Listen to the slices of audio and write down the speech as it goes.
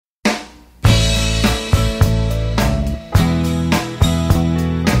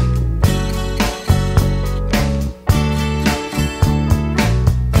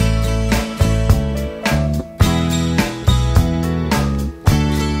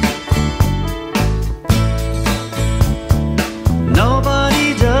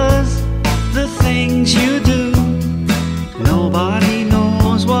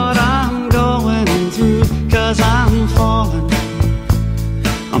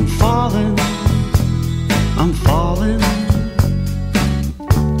I'm falling, I'm falling,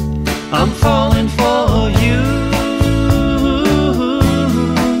 I'm falling for you.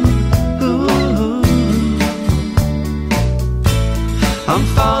 I'm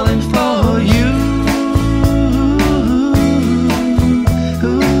falling for you.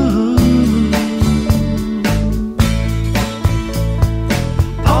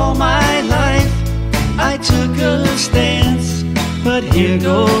 All my life I took a stance, but here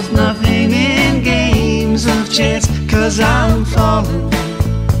goes nothing in games of chance. 'Cause I'm falling,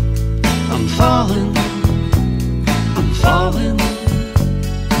 I'm falling, I'm falling,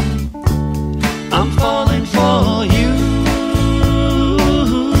 I'm falling for you.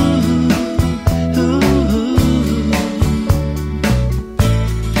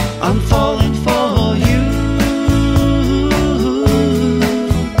 I'm falling for you.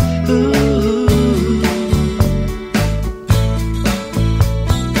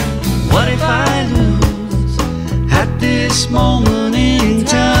 What if I lose at this moment in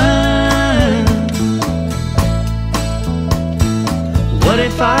time? What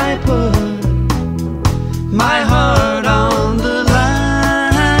if I put my heart on the line?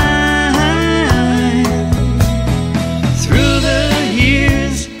 Through the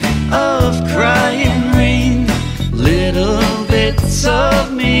years of crying rain, little bits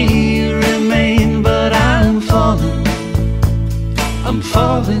of me remain. But I'm falling, I'm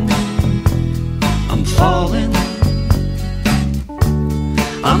falling, I'm falling,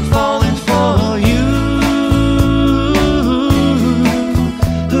 I'm falling for you.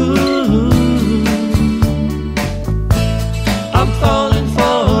 I'm falling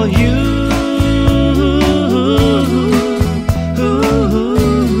for you.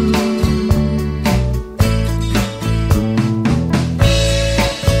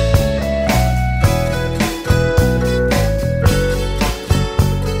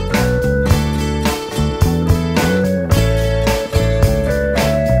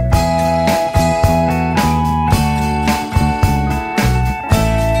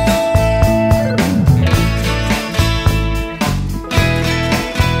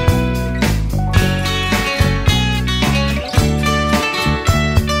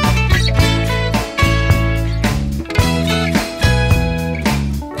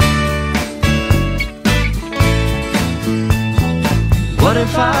 What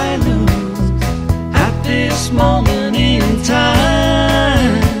if I lose at this moment in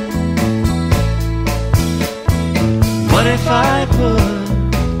time? What if I put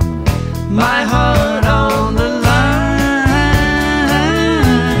my heart on the line?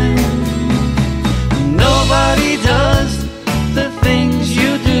 Nobody does the things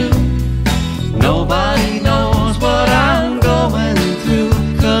you do. Nobody knows what I'm going through.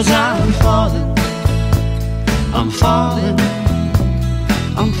 'Cause I'm falling, I'm falling,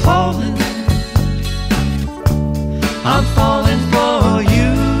 I'm falling, I'm falling.